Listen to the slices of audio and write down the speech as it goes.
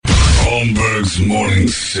Holmberg's morning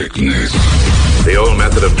sickness. The old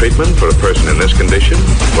method of treatment for a person in this condition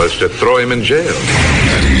was to throw him in jail.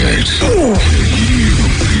 98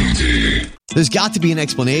 KUPD. There's got to be an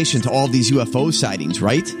explanation to all these UFO sightings,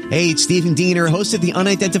 right? Hey, it's Stephen Diener, host of the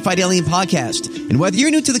Unidentified Alien Podcast. And whether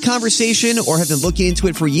you're new to the conversation or have been looking into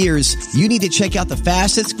it for years, you need to check out the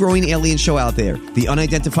fastest growing alien show out there, the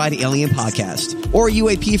Unidentified Alien Podcast, or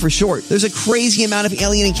UAP for short. There's a crazy amount of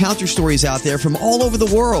alien encounter stories out there from all over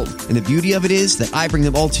the world. And the beauty of it is that I bring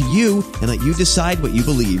them all to you and let you decide what you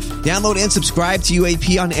believe. Download and subscribe to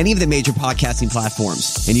UAP on any of the major podcasting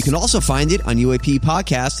platforms. And you can also find it on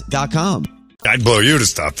UAPpodcast.com. I'd blow you to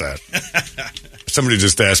stop that. Somebody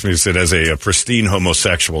just asked me, said, as a pristine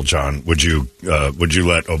homosexual, John, would you let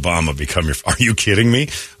Obama become your... Are you kidding me?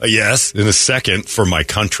 Yes, in a second, for my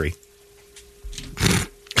country.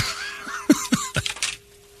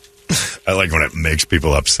 I like when it makes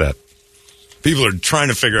people upset. People are trying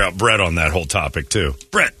to figure out Brett on that whole topic, too.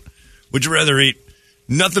 Brett, would you rather eat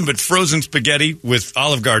nothing but frozen spaghetti with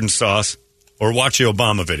Olive Garden sauce or watch the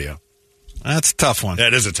Obama video? That's a tough one.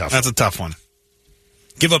 That is a tough one. That's a tough one.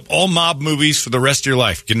 Give up all mob movies for the rest of your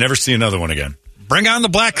life. You can never see another one again. Bring on the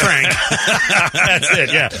black crank. That's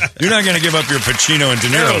it, yeah. You're not going to give up your Pacino and De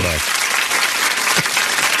Niro life.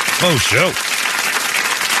 Oh, show.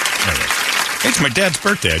 Anyway. Hey, it's my dad's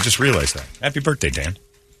birthday. I just realized that. Happy birthday, Dan.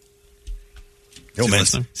 Yo, man,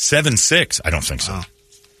 7'6". I don't think so. Oh.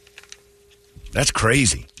 That's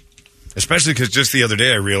crazy. Especially because just the other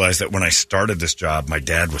day I realized that when I started this job, my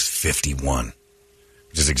dad was 51,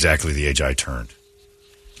 which is exactly the age I turned.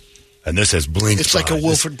 And this has blinked. It's like a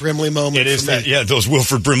Wilford Brimley moment. It is that, yeah, those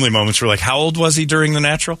Wilford Brimley moments were like, how old was he during The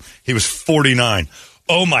Natural? He was 49.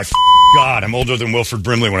 Oh, my God, I'm older than Wilford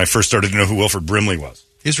Brimley when I first started to know who Wilford Brimley was.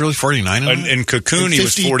 He's really 49 in Cocoon, he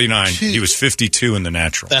was 49. He was 52 in The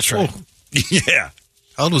Natural. That's right. Oh. Yeah.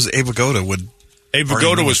 How old was Abe Vigoda? Abe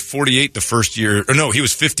Vigoda was 48 the first year. Or no, he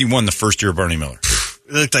was 51 the first year of Barney Miller.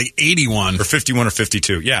 It looked like 81. Or 51 or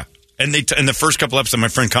 52, yeah. And in the first couple episodes, my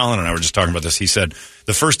friend Colin and I were just talking about this. He said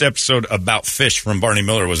the first episode about Fish from Barney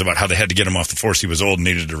Miller was about how they had to get him off the force. He was old and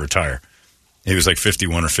needed to retire. He was like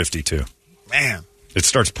 51 or 52. Man. It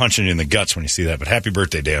starts punching you in the guts when you see that. But happy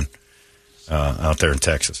birthday, Dan, out there in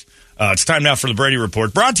Texas. It's time now for the Brady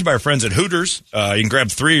Report, brought to you by our friends at Hooters. You can grab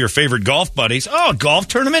 3 of your favorite golf buddies. Oh, a golf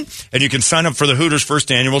tournament? And you can sign up for the Hooters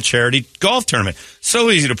first annual charity golf tournament. So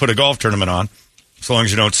easy to put a golf tournament on, as long as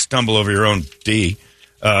you don't stumble over your own D.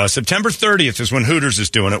 September 30th is when Hooters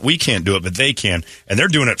is doing it. We can't do it, but they can. And they're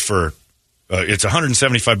doing it for, it's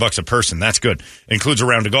 $175 a person. That's good. It includes a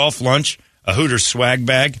round of golf, lunch, a Hooters swag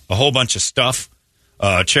bag, a whole bunch of stuff.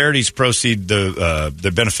 Charities proceed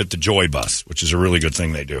the benefit the Joy Bus, which is a really good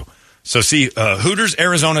thing they do. So see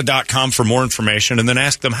HootersArizona.com for more information, and then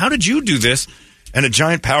ask them, how did you do this? And a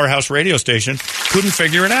giant powerhouse radio station couldn't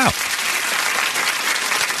figure it out.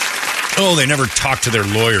 Oh, they never talked to their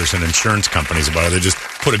lawyers and insurance companies about it. They just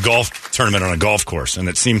put a golf tournament on a golf course, and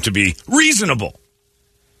it seemed to be reasonable.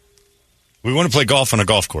 We want to play golf on a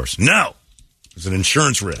golf course. No. It's an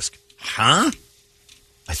insurance risk. Huh?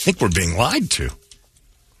 I think we're being lied to.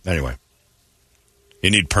 Anyway,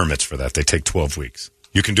 you need permits for that. They take 12 weeks.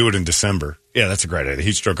 You can do it in December. Yeah, that's a great idea.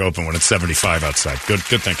 Heat stroke open when it's 75 outside. Good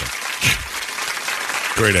thinking.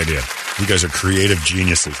 Great idea. You guys are creative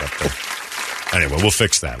geniuses up there. Anyway, we'll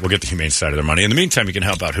fix that. We'll get the humane side of their money. In the meantime, you can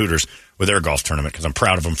help out Hooters with their golf tournament because I'm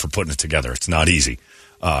proud of them for putting it together. It's not easy.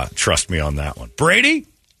 Trust me on that one. Brady,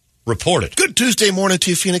 report it. Good Tuesday morning to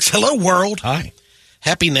you, Phoenix. Hello, world. Hi.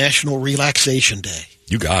 Happy National Relaxation Day.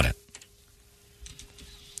 You got it.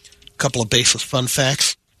 Couple of baseless fun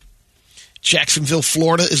facts. Jacksonville,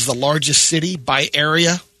 Florida is the largest city by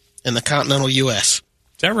area in the continental U.S.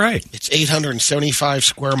 Is that right? It's 875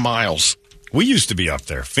 square miles. We used to be up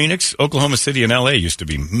there. Phoenix, Oklahoma City, and L.A. used to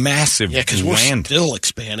be massive. Yeah, because we're still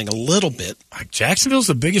expanding a little bit. Jacksonville's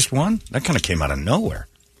the biggest one? That kind of came out of nowhere.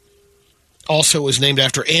 Also was named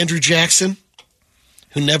after Andrew Jackson,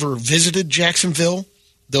 who never visited Jacksonville,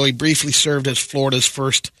 though he briefly served as Florida's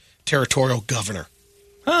first territorial governor.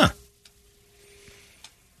 Huh.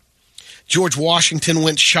 George Washington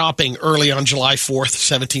went shopping early on July 4th,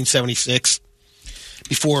 1776,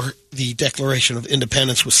 before the Declaration of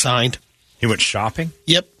Independence was signed. He went shopping?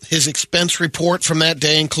 Yep. His expense report from that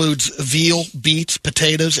day includes veal, beets,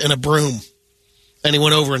 potatoes, and a broom. And he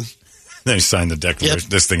went over and... Then he signed the Declaration. Yep.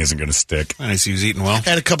 This thing isn't going to stick. Nice, he was eating well.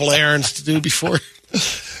 Had a couple errands to do before. A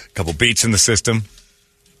couple beets in the system.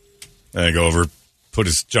 Then he go over, put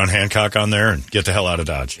his John Hancock on there, and get the hell out of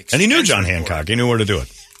Dodge. And he knew John Hancock. He knew where to do it.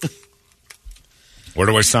 Where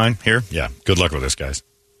do I sign? Here? Yeah. Good luck with this, guys.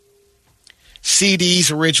 CDs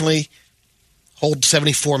originally hold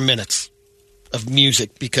 74 minutes of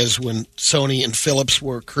music because when Sony and Philips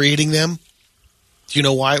were creating them, do you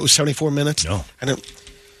know why it was 74 minutes? No.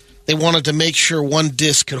 They wanted to make sure one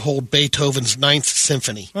disc could hold Beethoven's Ninth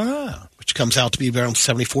Symphony, which comes out to be around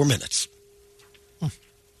 74 minutes.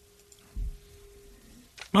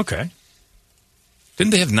 Okay.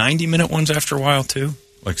 Didn't they have 90-minute ones after a while too?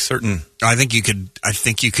 Like certain. I think you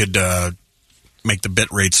could make the bit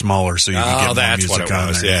rate smaller so you could get more that's music what it on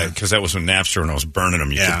was. there. Yeah, because that was when Napster, when I was burning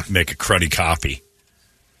them, you could make a cruddy copy.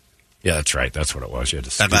 Yeah, that's right. That's what it was. You had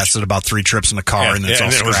to That lasted about 3 trips in the car, and then it's all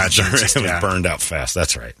scratched. It was burned out fast.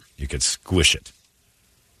 That's right. You could squish it.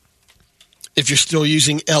 If you're still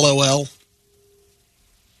using LOL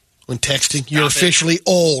when texting, you're officially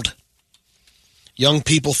old. Young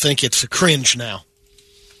people think it's a cringe now.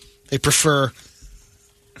 They prefer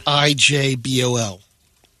IJBOL.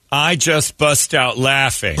 I just bust out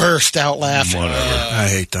laughing. Burst out laughing. Whatever. I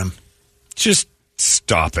hate them. Just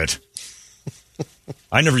stop it.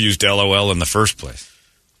 I never used LOL in the first place.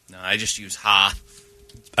 No, I just use ha.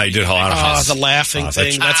 I did a lot of ha. The laughing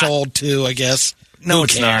thing. That's old, too, I guess. No, Who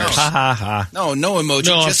it's cares? not. Ha, ha, ha. No emoji.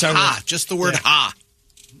 No, just I'm ha. sorry. Just the word ha.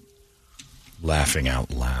 Laughing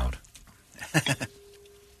out loud.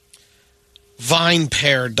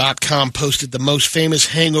 VinePair.com posted the most famous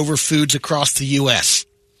hangover foods across the U.S.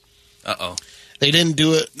 Uh-oh. They didn't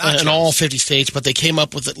do it Nachos. in all 50 states, but they came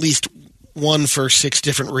up with at least one for 6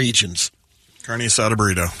 different regions. Carne asada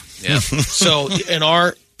burrito. Yeah. So in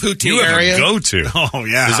our Poutine You have area, a go-to. Oh,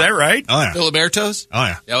 yeah. Is that right? Oh, yeah. Filiberto's? Oh,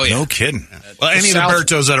 yeah. Oh, yeah. No kidding. Well, any of the South-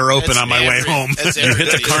 Bertos that are open That's on my way every- home. that's You hit the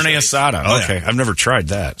everybody's carne choice. asada. Oh, yeah. Okay, I've never tried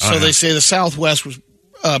that. so they say the Southwest was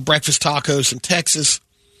breakfast tacos in Texas,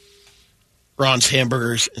 Ron's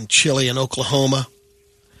Hamburgers in Chile and Oklahoma,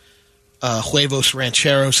 Huevos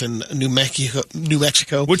Rancheros in New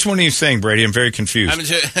Mexico. Which one are you saying, Brady? I'm very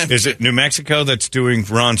confused. Is it New Mexico that's doing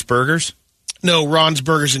Ron's Burgers? No, Ron's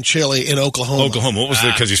Burgers in Chile in Oklahoma. What was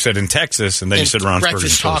it? Because you said in Texas, and then you And said Ron's Burgers.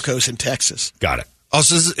 breakfast in Chile. tacos in Texas. Got it. Oh,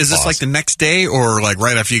 so is this like the next day or like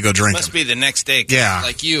right after you go drinking? Must be the next day. 'Cause Yeah.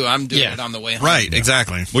 Like you, I'm doing Yeah. it on the way home. Right,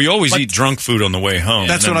 exactly. Well, you always eat drunk food on the way home.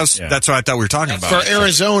 That's and what then- That's what I thought we were talking about. For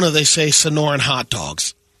Arizona, they say Sonoran hot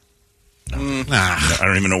dogs. Nah, I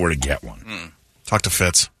don't even know where to get one. talk to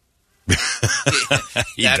Fitz. He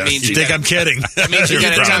That does. means You think I'm kidding? That means you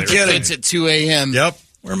got to probably talk to kidding. Fitz at 2 a.m. Yep.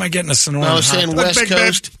 Where am I getting a Sonoran? I was saying hot West dog? Big babe.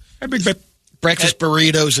 Coast. Hey, big babe. Breakfast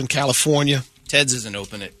burritos in California. Ted's isn't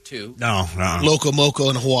open at 2. No. Loco Moco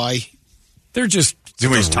in Hawaii. They're just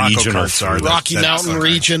doing Those taco regional carts are food. that- Rocky that's Mountain okay.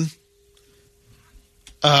 region.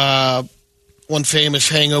 One famous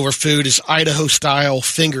hangover food is Idaho-style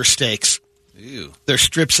finger steaks. Ew. They're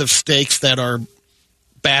strips of steaks that are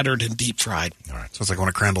battered and deep-fried. All right, Sounds like one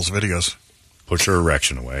of Crandall's videos. push your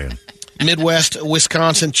erection away. And Midwest,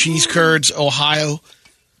 Wisconsin, cheese curds. Ohio,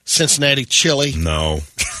 Cincinnati, chili. no,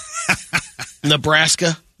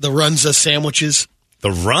 Nebraska, the Runza sandwiches.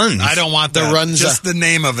 the runs. I don't want The that. Runza. Just the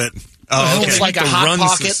name of it. Oh, It's okay. like a The hot Runzas.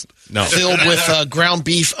 pocket No. filled with ground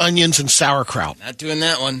beef, onions, and sauerkraut. Not doing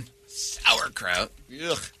that one. Sauerkraut.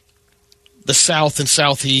 Ugh. The South and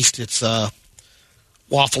Southeast, it's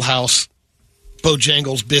Waffle House,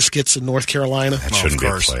 Bojangles Biscuits in North Carolina. That Well, shouldn't of be a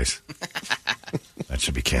course. place. That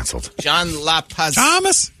should be canceled. John La Pasadita.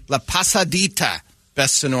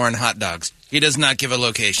 Best Sonoran hot dogs. He does not give a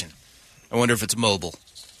location. I wonder if it's mobile.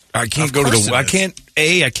 I can't Of go to course the. it I is. can't.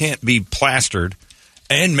 I can't be plastered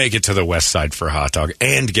and make it to the west side for a hot dog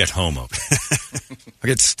and get home of it. I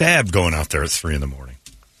get stabbed going out there at 3 a.m.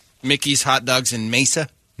 Mickey's hot dogs in Mesa.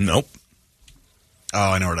 Nope.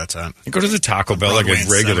 Oh, I know where that's at. You go to the Taco Bell like Broadway a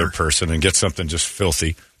and regular Center. person and get something just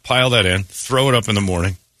filthy. Pile that in, throw it up in the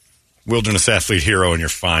morning. Wilderness athlete hero, and you're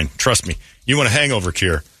fine. Trust me. You want a hangover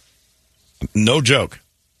cure? No joke.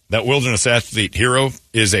 That wilderness athlete hero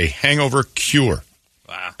is a hangover cure.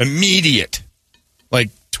 Wow. Immediate. Like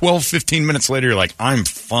 12, 15 minutes later, you're like, I'm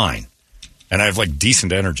fine. And I have like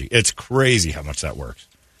decent energy. It's crazy how much that works.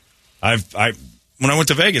 When I went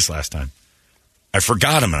to Vegas last time, I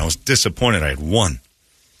forgot him and I was disappointed I had one.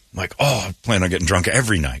 I'm like, oh, I plan on getting drunk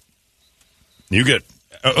every night. You get,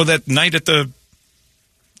 that night at the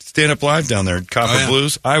Stand Up Live down there at Copper yeah.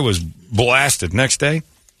 Blues, I was blasted. Next day,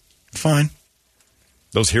 fine.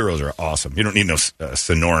 Those heroes are awesome. You don't need no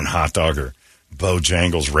Sonoran hot dog or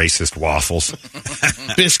Bojangles racist waffles.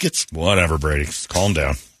 Biscuits. Whatever, Brady. Just calm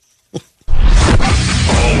down.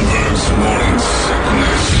 Holmberg's morning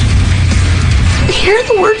sickness. Hear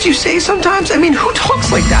the words you say sometimes? I mean, who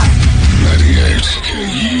talks like that? 98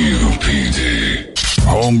 KUPD.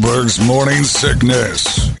 Holmberg's morning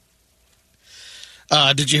sickness.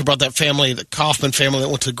 Did you hear about that family, the Kaufman family that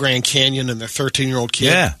went to Grand Canyon and their 13-year-old kid?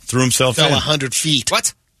 Yeah, threw himself fell in. 100 feet.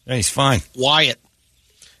 What? Yeah, he's fine. Wyatt.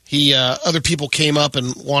 Other people came up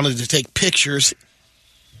and wanted to take pictures.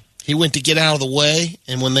 He went to get out of the way,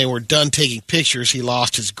 and when they were done taking pictures, he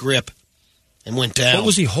lost his grip and went down. What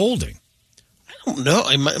was he holding? I don't know.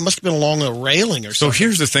 It must have been along a railing or So something.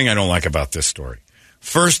 here's the thing I don't like about this story.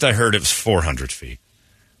 First, I heard it was 400 feet.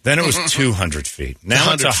 Then it was 200 feet.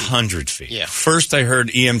 Now it's 100 feet. Yeah. First, I heard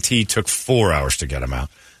EMT took 4 hours to get him out.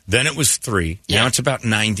 Then it was 3. Yeah. Now it's about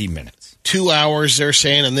 90 minutes. 2 hours, they're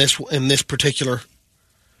saying, in this particular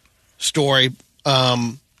story.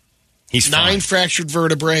 He's 9 fine. fractured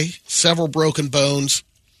vertebrae, several broken bones,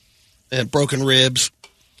 broken ribs,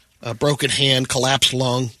 a broken hand, collapsed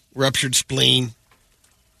lung, ruptured spleen.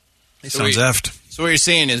 He sounds effed. So what you're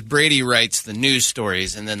saying is Brady writes the news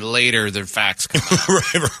stories, and then later the facts come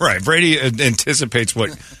out. right. Brady anticipates what,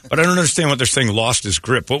 but I don't understand what they're saying. Lost his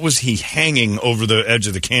grip. What was he hanging over the edge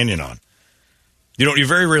of the canyon on? You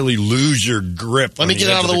very rarely lose your grip. Let me get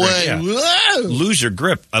out of the way. Yeah. Whoa! Lose your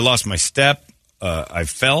grip. I lost my step. I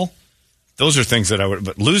fell. Those are things that I would.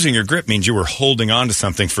 But losing your grip means you were holding on to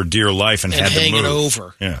something for dear life and had to hanging move.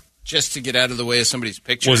 over. Yeah. Just to get out of the way of somebody's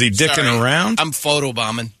picture. Was he dicking Sorry, around? I'm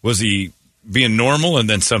photobombing. Was he being normal and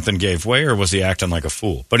then something gave way, or was he acting like a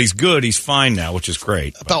fool? But he's good. He's fine now, which is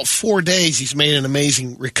great. About 4 days, he's made an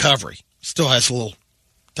amazing recovery. Still has a little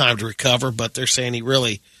time to recover, but they're saying it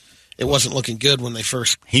wasn't looking good when they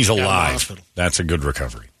first He's got him to the alive. hospital. That's a good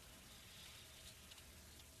recovery.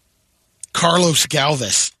 Carlos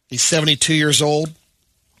Galvez, he's 72 years old.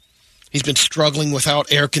 He's been struggling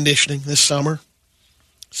without air conditioning this summer.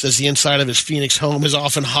 Says the inside of his Phoenix home is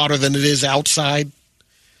often hotter than it is outside.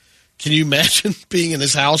 Can you imagine being in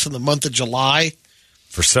his house in the month of July?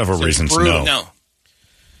 For several reasons, brutal. no.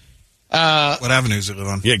 What avenue is it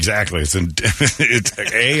on? Yeah, exactly. I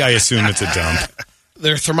assume it's a dump.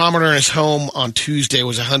 Their thermometer in his home on Tuesday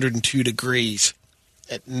was 102 degrees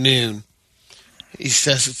at noon. He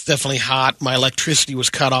says it's definitely hot. My electricity was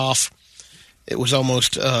cut off. It was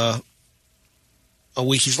almost a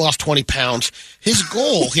week. He's lost 20 pounds. His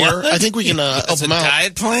goal here, I think we can help That's a him out.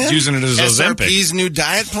 diet plan? Using it as Ozempic. SRP's new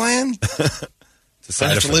diet plan? I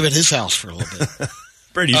have to live at his house for a little bit.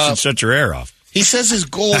 Brady, you should shut your air off. He says his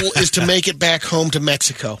goal is to make it back home to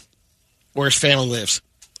Mexico, where his family lives,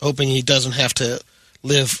 hoping he doesn't have to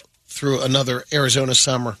live through another Arizona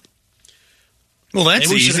summer. Well, that's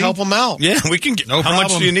Maybe we easy. should help him out. Yeah, we can get. No how much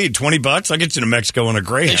problem. do you need? $20? I'll get you to Mexico on a They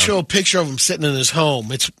Greyhound. show a picture of him sitting in his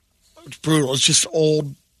home. It's brutal. It's just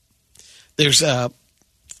old.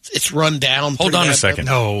 It's run down. Hold pretty on a bad. second.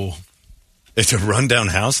 No. It's a rundown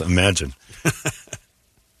house? Imagine.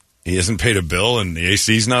 He hasn't paid a bill and the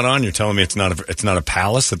AC's not on. You're telling me it's not a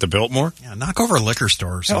palace at the Biltmore? Yeah, knock over a liquor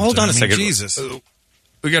store or something. Hold on a second. Jesus.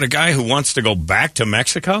 We got a guy who wants to go back to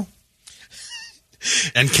Mexico?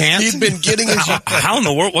 And can't? He'd been getting his. How in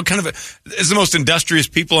the world? What kind of is the most industrious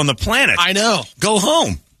people on the planet? I know. Go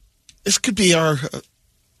home. This could be our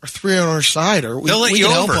three on our side, or we They'll let we you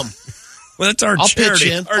can over. help him. Well, that's our I'll charity.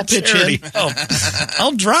 pitch in. Our I'll pitch charity. in.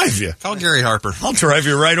 I'll drive you. Call Gary Harper. I'll drive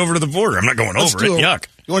you right over to the border. I'm not going Let's over it. do Yuck.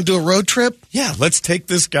 You want to do a road trip? Yeah, let's take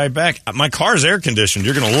this guy back. My car's air conditioned.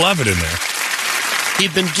 You're going to love it in there.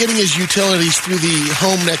 He'd been getting his utilities through the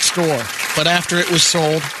home next door, but after it was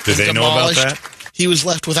sold, Did they and know about demolished, that? he was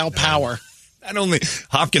left without power. Not only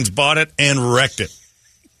Hopkins bought it and wrecked it.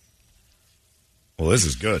 Well, this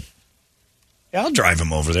is good. Yeah, I'll drive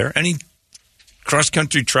him over there. Any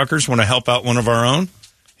cross-country truckers want to help out one of our own?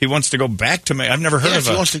 He wants to go back to I've never heard Yeah, of if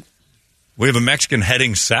he a... wants to. We have a Mexican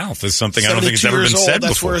heading south is something I don't think it's 72 ever been years said old,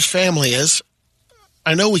 that's before. where his family is.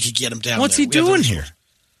 I know we could get him down What's there. he We have doing the- here?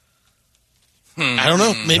 I don't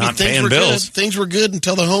know. Maybe Not things paying were bills. good. Things were good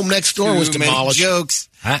until the home next door was Too many demolished. jokes.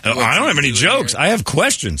 I don't have any doing jokes. here? I have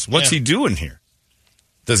questions. What's Yeah. he doing here?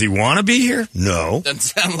 Does he want to be here? No. Doesn't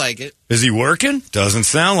sound like it. Is he working? Doesn't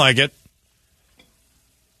sound like it.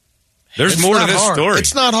 There's It's more to not this hard. story.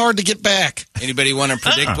 It's not hard to get back. Anybody want to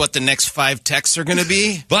predict what the next 5 texts are going to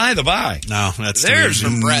be? By the by, No, that's too there's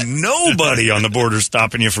easy. Brett. nobody on the border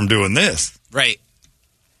stopping you from doing this. Right.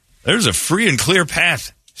 There's a free and clear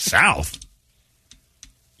path south.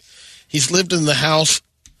 He's lived in the house.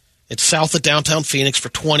 It's south of downtown Phoenix for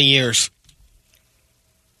 20 years.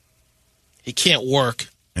 He can't work.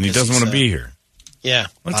 And he doesn't want to be here. Yeah.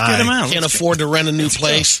 Let's get him out. Can't Let's afford to rent a new let's go.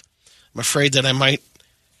 place. I'm afraid that I might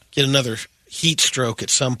get another heat stroke at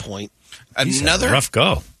some point. He's had a Another? rough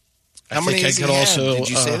go. How I many think I has he could had? also, Did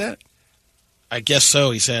you say that? I guess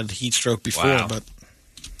so. He's had heat stroke before, Wow. but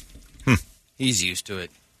He's used to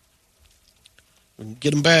it. we can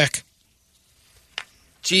get him back.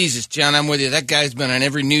 Jesus, John, I'm with you. That guy's been on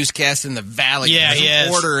every newscast in the Valley. Yeah, he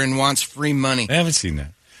has. Order and wants free money. I haven't seen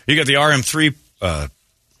that. You got the RM3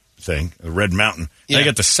 thing, the Red Mountain. Yeah. Now you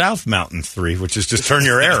got the South Mountain 3, which is just turn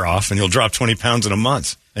your air off and you'll drop 20 pounds in a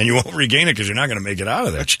month. And you won't regain it because you're not going to make it out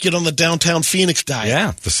of there. But you get on the downtown Phoenix diet.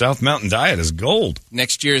 Yeah, the South Mountain diet is gold.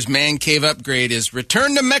 Next year's man cave upgrade is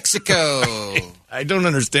return to Mexico. I don't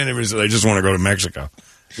understand everybody says, I just want to go to Mexico.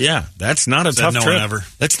 Yeah, that's not a tough no trip. one ever.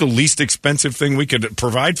 That's the least expensive thing we could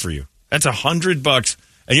provide for you. That's $100,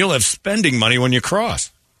 and you'll have spending money when you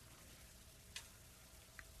cross.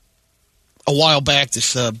 A while back,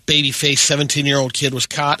 this baby-faced 17-year-old kid was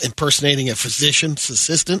caught impersonating a physician's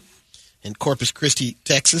assistant in Corpus Christi,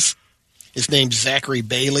 Texas. His name's Zachary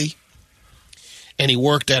Bailey, and he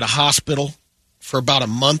worked at a hospital for about a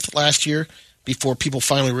month last year before people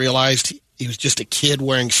finally realized he was just a kid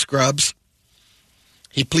wearing scrubs.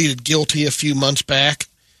 He pleaded guilty a few months back,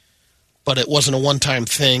 but it wasn't a one-time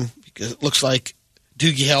thing because it looks like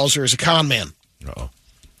Doogie Howser is a con man. Uh-oh.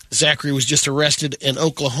 Zachary was just arrested in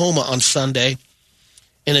Oklahoma on Sunday.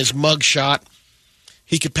 In his mugshot,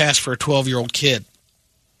 he could pass for a 12-year-old kid.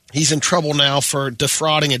 He's in trouble now for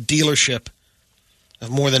defrauding a dealership of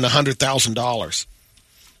more than $100,000.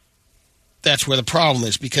 That's where the problem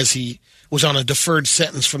is, because he was on a deferred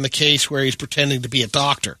sentence from the case where he's pretending to be a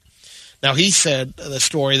doctor. Now, he said the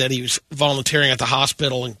story that he was volunteering at the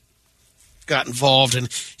hospital and got involved, and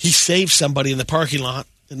he saved somebody in the parking lot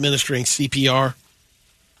administering CPR.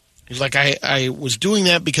 He's like, I was doing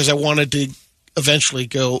that because I wanted to eventually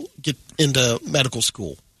go get into medical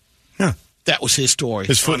school. Huh. That was his story.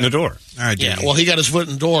 His foot in the door. All right, Yeah, Doogie. well, he got his foot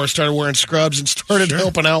in the door, started wearing scrubs, and started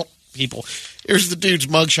helping out people. Here's the dude's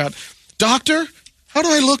mugshot. Doctor, how do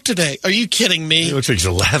I look today? Are you kidding me? He looks like he's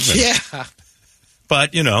 11. Yeah.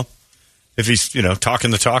 But, if he's,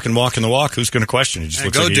 talking the talk and walking the walk, who's going to question? He just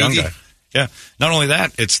looks go, like a young Doogie. guy. Yeah. Not only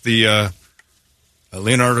that, it's the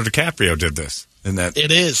Leonardo DiCaprio did this. In that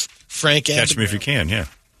It is. Frank Catch Me If Abagnale. You Can, yeah.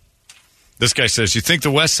 This guy says, you think the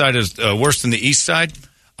West Side is worse than the East Side?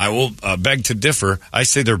 I will beg to differ. I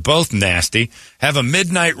say they're both nasty. Have a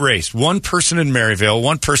midnight race. One person in Maryvale,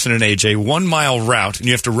 one person in AJ, 1 mile route, and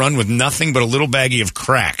you have to run with nothing but a little baggie of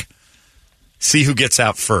crack. See who gets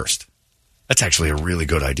out first. That's actually a really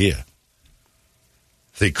good idea.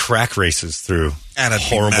 The crack races through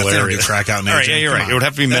horrible They don't do areas. crack out in All right, AJ. yeah, you're Come right. on. It would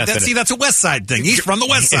have to be meth. in it. That's a West Side thing. He's from the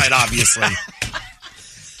West Side, obviously.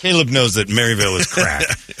 Caleb knows that Maryvale is crack.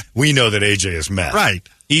 We know that AJ is meth. Right.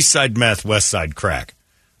 East side meth, west side crack.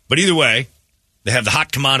 But either way, they have the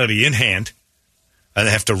hot commodity in hand, and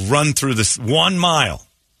they have to run through this 1 mile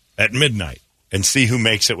at midnight and see who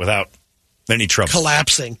makes it without any trouble.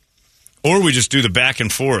 Collapsing. Or we just do the back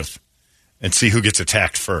and forth and see who gets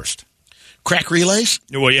attacked first. Crack relays?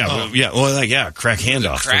 Well, yeah, crack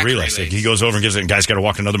handoff, Crack the relay. relays. He goes over and gives it, and guy's got to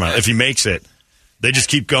walk another mile. If he makes it, they just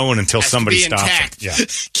keep going until Has to somebody be stops intact. him. Yeah.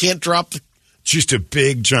 Can't drop the... Just a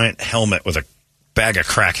big, giant helmet with a bag of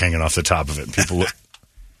crack hanging off the top of it. And people look.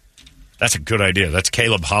 That's a good idea. That's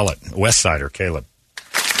Caleb Hollett, West Sider Caleb.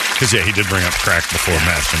 Because, yeah, he did bring up crack before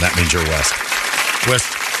meth, and that means you're West.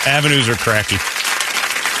 West avenues are cracky.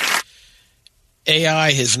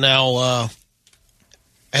 AI has now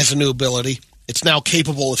has a new ability. It's now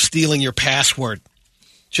capable of stealing your password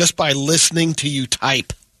just by listening to you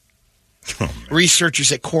type. Oh,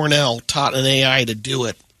 Researchers at Cornell taught an AI to do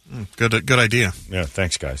it. Good idea. yeah,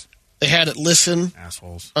 thanks, guys. They had it listen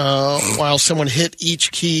Assholes. while someone hit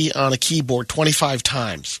each key on a keyboard 25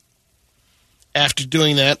 times. After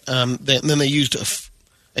doing that, then they used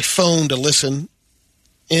a phone to listen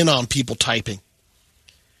in on people typing.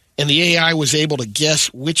 And the AI was able to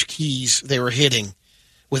guess which keys they were hitting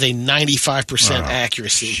with a 95%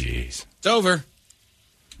 accuracy. Jeez. It's over.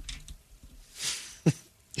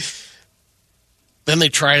 Then they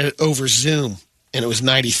tried it over Zoom, and it was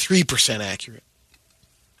 93% accurate.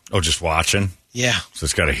 Oh, just watching? Yeah. So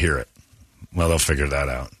it's got to hear it. Well, they'll figure that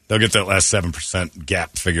out. They'll get that last 7%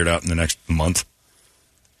 gap figured out in the next month.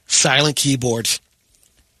 Silent keyboards.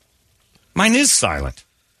 Mine is silent.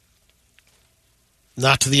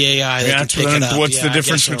 Not to the AI. They can That's pick it up. what's Yeah, the I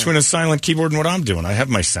difference guess so. between a silent keyboard and what I'm doing? I have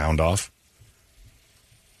my sound off.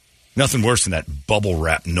 Nothing worse than that bubble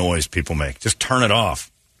wrap noise people make. Just turn it off.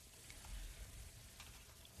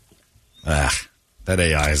 That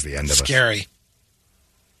AI is the end of us. Scary.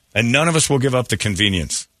 And none of us will give up the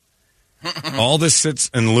convenience. All this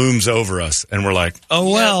sits and looms over us, and we're like,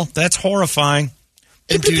 oh, well, that's horrifying.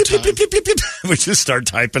 In due time. We just start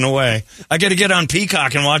typing away. I got to get on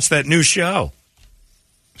Peacock and watch that new show.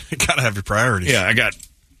 You gotta have your priorities. Yeah, I got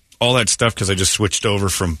all that stuff because I just switched over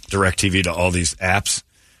from DirecTV to all these apps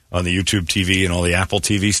on the YouTube TV and all the Apple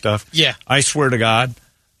TV stuff. Yeah. I swear to God,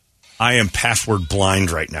 I am password blind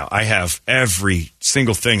right now. I have every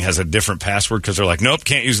single thing has a different password because they're like, nope,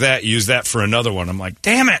 can't use that. Use that for another one. I'm like,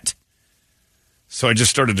 damn it. So I just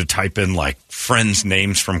started to type in like friends'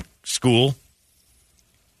 names from school.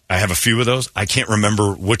 I have a few of those. I can't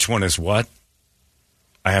remember which one is what.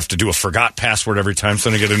 I have to do a forgot password every time, so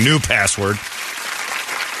then I get a new password.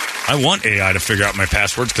 I want AI to figure out my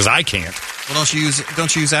passwords because I can't. Well, don't you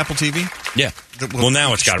use Apple TV? Yeah. Well,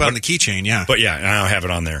 now it's got it on the keychain, yeah. But yeah, I don't have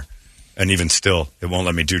it on there. And even still, it won't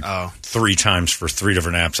let me do 3 times for 3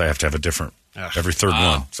 different apps. I have to have a different every third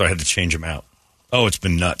one. So I had to change them out. Oh, it's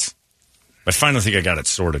been nuts. I finally think I got it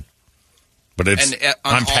sorted. But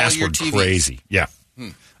I'm password crazy. Yeah.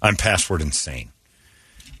 I'm password insane.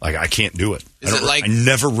 Like, I can't do it. I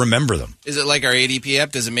never remember them. Is it like our ADP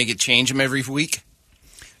app? Does it make it change them every week?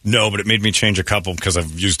 No, but it made me change a couple because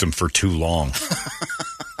I've used them for too long.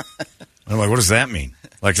 I'm like, what does that mean?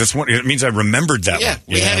 Like, it means I remembered that one. Yeah,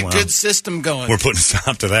 we had a good system going. We're putting a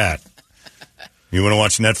stop to that. You want to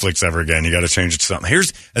watch Netflix ever again, you got to change it to something.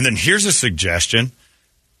 Here's a suggestion.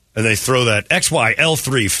 And they throw that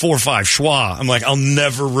XYL345 schwa. I'm like, I'll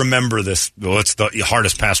never remember this. Well, it's the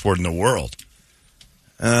hardest password in the world.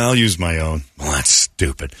 I'll use my own. Well, that's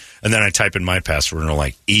stupid. And then I type in my password, and they're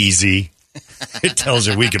like, easy. It tells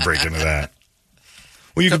you we could break into that.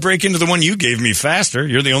 Well, you could break into the one you gave me faster.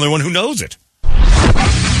 You're the only one who knows it.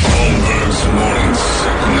 Holmberg's morning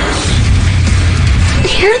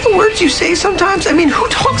sickness. Hear the words you say sometimes? I mean, who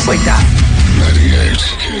talks like that?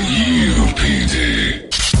 98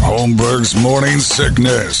 KUPD. Holmberg's morning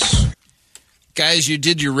sickness. Guys, you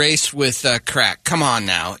did your race with crack. Come on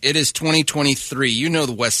now. It is 2023. You know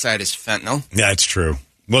the West Side is fentanyl. Yeah, it's true.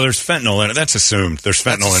 Well, there's fentanyl in it. That's assumed. There's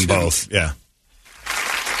fentanyl in both. Yeah.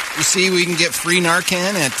 You see, we can get free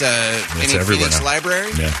Narcan at any Phoenix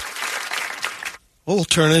library. Yeah. We'll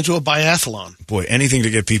turn it into a biathlon. Boy, anything to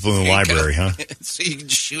get people in the library, huh? So you can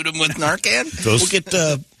just shoot them with Narcan? We'll get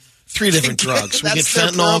 3 different drugs. We'll get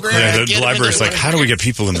That's fentanyl. Yeah, the library's like, how do we get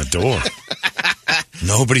people in the door?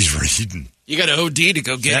 Nobody's reading. You got to OD to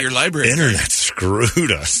go get your library. Internet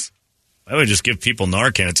screwed us. I would just give people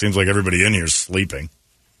Narcan. It seems like everybody in here is sleeping.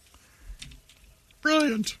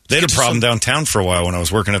 Brilliant. They had a problem downtown for a while when I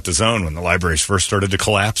was working at the Zone when the libraries first started to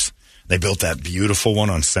collapse. They built that beautiful one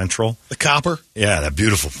on Central. The copper? Yeah, that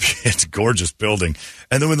beautiful, it's a gorgeous building.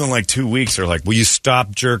 And then within like 2 weeks, they're like, will you stop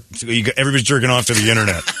everybody's jerking off to the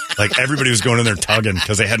internet. Like everybody was going in there tugging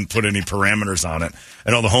because they hadn't put any parameters on it.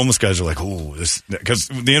 And all the homeless guys are like, ooh, because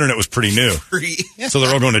the internet was pretty new. So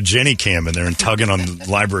they're all going to Jenny Cam in there and tugging on the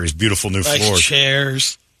library's beautiful new floors.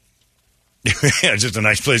 Chairs. Yeah, just a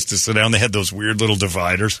nice place to sit down. They had those weird little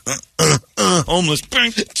dividers. Homeless.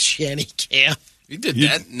 Jenny Cam. You did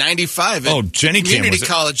that 95. Oh, Jenny Cam. Community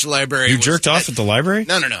College Library. You jerked off at the library?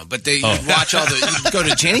 No. But you watch you go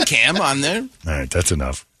to Jenny Cam on there. All right, that's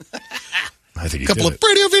enough. I think a couple of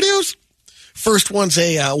radio videos. First one's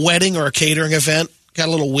a wedding or a catering event. Got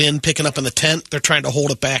a little wind picking up in the tent. They're trying to hold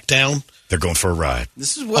it back down. They're going for a ride.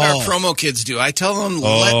 This is what our promo kids do. I tell them,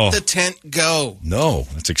 let the tent go. No,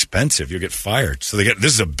 it's expensive. You'll get fired. So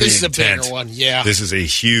this is a big tent. This is a bigger one, yeah. This is a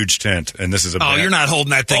huge tent, and this is a you're not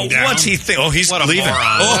holding that thing down. What's he think? Oh, he's what leaving.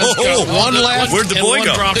 One left. Where'd the boy one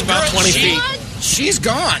go? Dropped about 20 feet. She's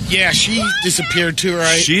gone. Yeah, she disappeared too,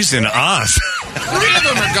 right? She's in Oz. 3 of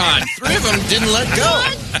them are gone. 3 of them didn't let go.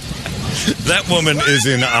 That woman is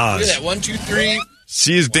in Oz. Look at that. 1, 2, 3.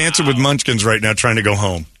 She is dancing with munchkins right now, trying to go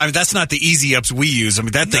home. I mean, that's not the easy ups we use. I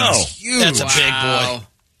mean, that thing is huge. That's a big boy.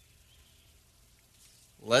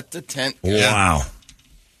 Let the tent go. Wow.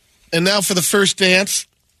 And now for the first dance.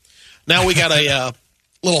 Now we got a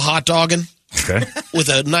little hot dogging. Okay. With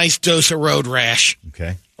a nice dose of road rash.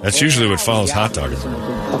 Okay. That's usually what follows hot dogging.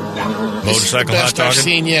 Motorcycle hot Best I've dogging?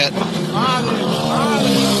 seen yet. Wow,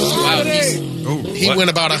 he went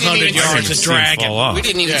about 100 yards of dragging. we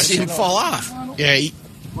didn't even see him fall off. Yeah,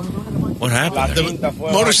 What happened there? the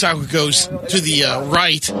motorcycle goes to the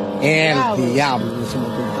right.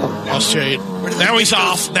 I'll show you. Now he's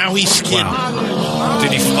off. Now he's skidding. Wow.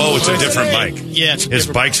 Did he? Oh, it's a different bike. Yeah, it's His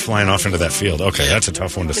bike's flying off into that field. Okay, that's a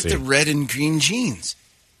tough one to Look see. at the red and green jeans.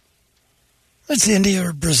 It's India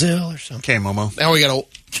or Brazil or something. Okay, Momo. Now we got to.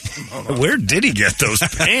 Where did he get those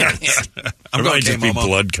pants? I'm Or going might just be Momo.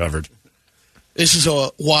 blood covered. This is a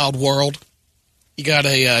wild world. You got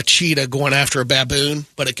a cheetah going after a baboon,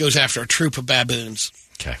 but it goes after a troop of baboons.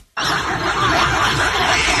 Okay.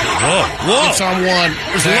 Whoa! It's on one.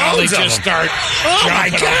 There's Now they loads of just them. start. Oh my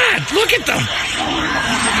jumping God! Look at them.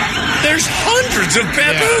 There's hundreds of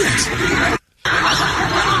baboons.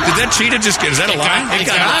 Did that cheetah just is that a lion? It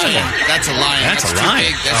got out of there. That's a lion. That's a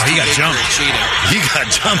lion. He got jumped. He got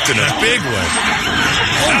jumped in a big way.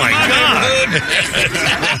 Oh, my God.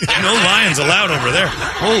 No lions allowed over there.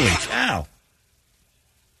 Holy cow.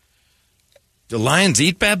 Do lions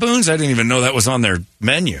eat baboons? I didn't even know that was on their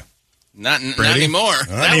menu. Not anymore.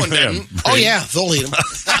 That one doesn't. Oh, yeah, they'll eat them.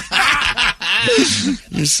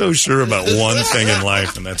 You're so sure about one thing in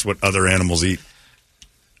life, and that's what other animals eat.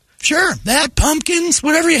 Sure, that, pumpkins,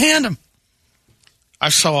 whatever you hand them. I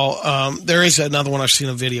saw, there is another one I've seen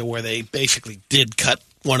a video where they basically did cut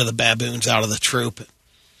one of the baboons out of the troop.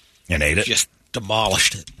 And ate it? Just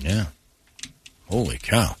demolished it. Yeah. Holy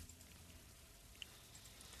cow.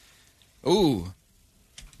 Ooh.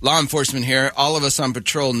 Law enforcement here. All of us on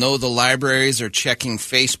patrol know the libraries are checking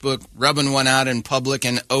Facebook, rubbing one out in public,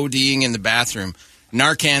 and ODing in the bathroom.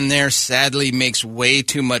 Narcan there sadly makes way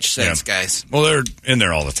too much sense, guys. Well, they're in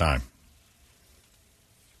there all the time.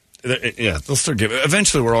 Yeah, they'll start giving.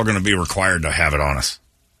 Eventually, we're all going to be required to have it on us.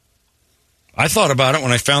 I thought about it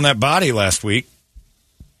when I found that body last week.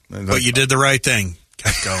 But you did the right thing.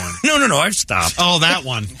 Kept going. No, I've stopped. Oh, that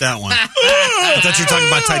one. I thought you were talking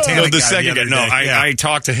about Titanic. No, the second guy. No, I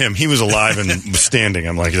talked to him. He was alive and was standing.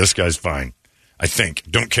 I'm like, this guy's fine. I think.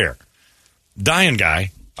 Don't care. Dying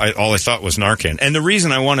guy, all I thought was Narcan. And the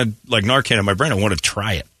reason I wanted like Narcan in my brain, I want to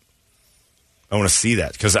try it. I want to see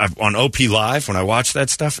that. Because on OP Live, when I watch that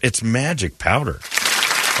stuff, it's magic powder.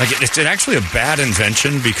 Like it's actually a bad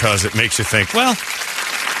invention because it makes you think, well,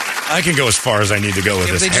 I can go as far as I need to go with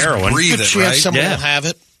this heroin. Breathe Good it, chance right? someone will have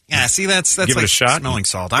it. Yeah, see, that's Give like it a shot. smelling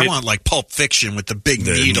salt. I want like Pulp Fiction with the big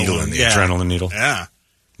needle and the adrenaline needle. Yeah.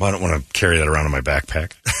 Well, I don't want to carry that around in my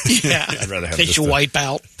backpack. Yeah. I'd rather have Takes you wipe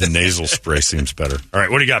out. The nasal spray seems better. All right,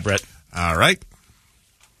 what do you got, Brett? All right.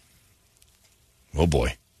 Oh,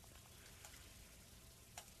 boy.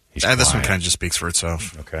 This one kind of just speaks for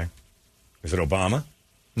itself. Okay. Is it Obama?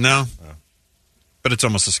 No. But it's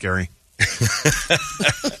almost as scary.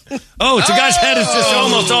 Oh, it's a guy's head is just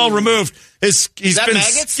almost all removed. He's been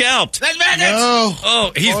maggots? scalped. That's maggots! No.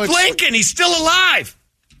 Oh, he's blinking. He's still alive.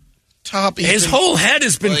 His whole head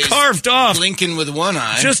has been carved off. Blinking with one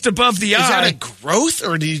eye. Just above the eye. Is that a growth,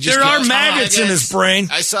 or do you just... There are maggots in his brain.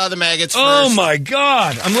 I saw the maggots Oh, first. my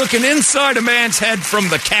God. I'm looking inside a man's head from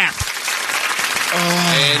the cap.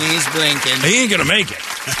 And he's blinking. He ain't going to make it.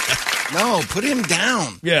 No, put him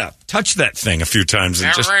down. Yeah, touch that thing a few times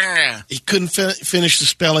and just... He couldn't finish the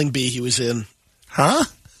spelling bee he was in. Huh?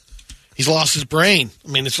 He's lost his brain.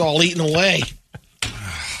 I mean, it's all eaten away.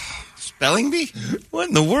 Spelling bee? What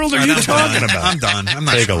in the world are you talking about? I'm done. I'm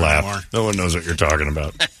not Take a sure lap. anymore. No one knows what you're talking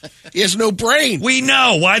about. He has no brain. We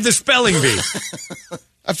know. Why the spelling bee?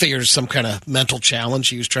 I figured it was some kind of mental challenge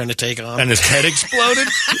he was trying to take on. And his head exploded?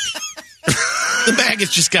 The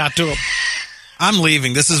maggots just got to him. I'm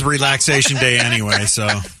leaving. This is relaxation day anyway, so.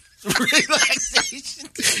 Relaxation.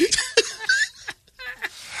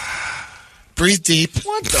 Breathe deep.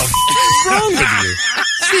 What the f*** is wrong with you?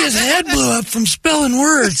 See, his head blew up from spelling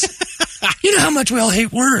words. You know how much we all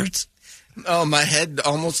hate words. Oh, my head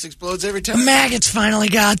almost explodes every The time. maggots finally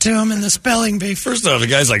got to him in the spelling bee. First off, the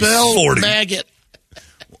guy's like Spell 40. maggot.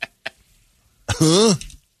 Huh?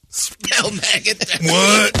 Spell maggot.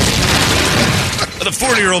 What? The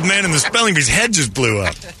 40-year-old man in the spelling bee's head just blew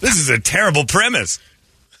up. This is a terrible premise.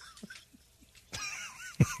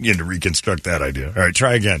 You had to reconstruct that idea. All right,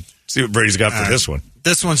 try again. See what Brady's got for this one.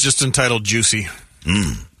 This one's just entitled Juicy.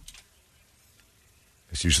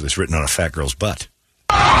 It's usually written on a fat girl's butt.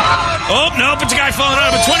 Oh, no, it's a guy falling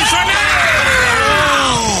out of a 20-story building.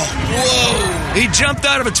 Whoa. He jumped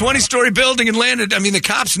out of a 20-story building and landed. I mean, the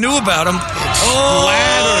cops knew about him.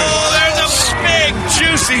 There's a big,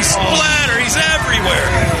 juicy splatter. He's everywhere.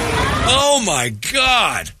 Oh, my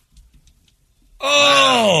God.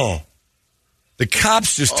 Oh. Wow. The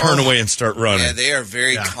cops just turn away and start running. Yeah, they are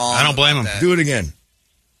very calm. I don't blame them. Do it again.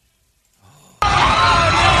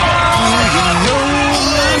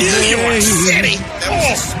 City.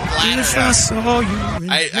 That was a splatter.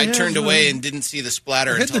 I turned away and didn't see the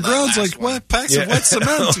splatter Hit until the that ground's last like one. wet packs of wet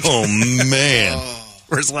cement. Oh, man.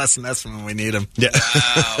 Where's Les and that's when we need him? Yeah.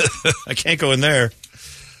 Wow. I can't go in there.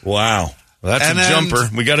 Wow. Well, that's And a then- jumper.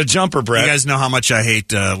 We got a jumper, Brett. You guys know how much I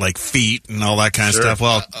hate like feet and all that kind of Sure. stuff.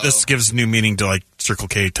 Well, this gives new meaning to like Circle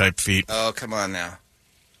K type feet. Oh, come on now.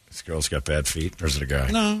 This girl's got bad feet. Or is it a guy?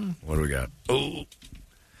 No. What do we got?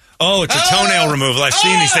 Oh, it's a toenail removal. I've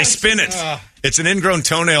seen these. They spin it. It's an ingrown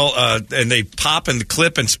toenail, and they pop and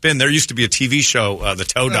clip and spin. There used to be a TV show, The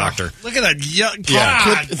Toe Doctor. Look at that. Yeah.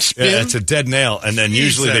 Clip and spin. Yeah, it's a dead nail, and then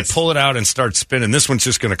usually they Jesus. pull it out and start spinning. This one's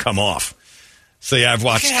just going to come off. So yeah, I've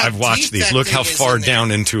watched Look at how these. deep that Look how thing is far in there.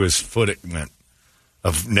 down into his foot it went.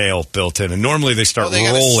 of nail built in. And normally they start they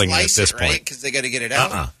rolling gotta at slice this it, right? point. Because they got to get it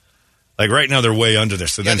out. Like right now they're way under there.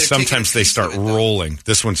 So then they're sometimes taking a they piece start of it, though. rolling.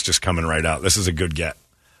 This one's just coming right out. This is a good get.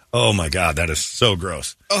 Oh, my God. That is so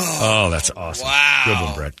gross. Oh, that's awesome. Wow. Good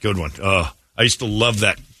one, Brett. Good one. Oh, I used to love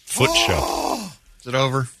that foot show. Is it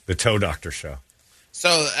over? The Toe Doctor show.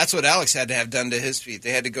 So that's what Alex had to have done to his feet.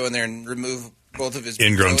 They had to go in there and remove both of his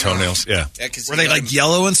Ingrown toenails, yeah. 'Cause Were he they let like him-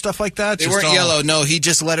 yellow and stuff like that? They Just weren't all- yellow. No, he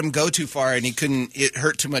just let him go too far, and he couldn't. It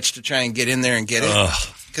hurt too much to try and get in there and get it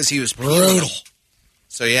because he was brutal.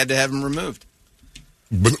 So he had to have him removed.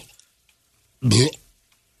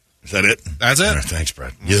 Is that it? That's it? Thanks,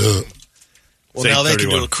 Brett. Yeah. Well, now they can 8:31.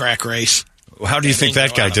 do a crack race. How do you think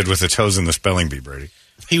that guy did with the toes in the spelling bee, Brady?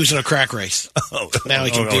 He was in a crack race. Now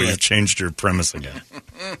he can do You've it. changed your premise again.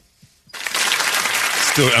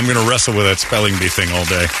 Still, I'm going to wrestle with that spelling bee thing all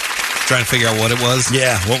day. Trying to figure out what it was.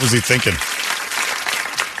 Yeah, what was he thinking?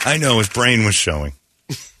 I know his brain was showing,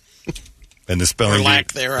 and the spelling Or bee,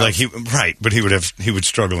 lack thereof. right, but he would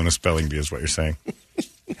struggle in a spelling bee, is what you're saying,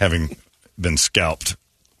 having been scalped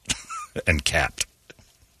and capped.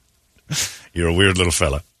 You're a weird little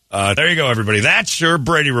fella. There you go, everybody. That's your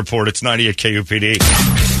Brady Report. It's 98 KUPD.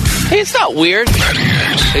 Hey, it's not weird.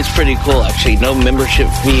 It's pretty cool, actually. No membership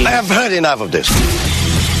fee. I have heard enough of this.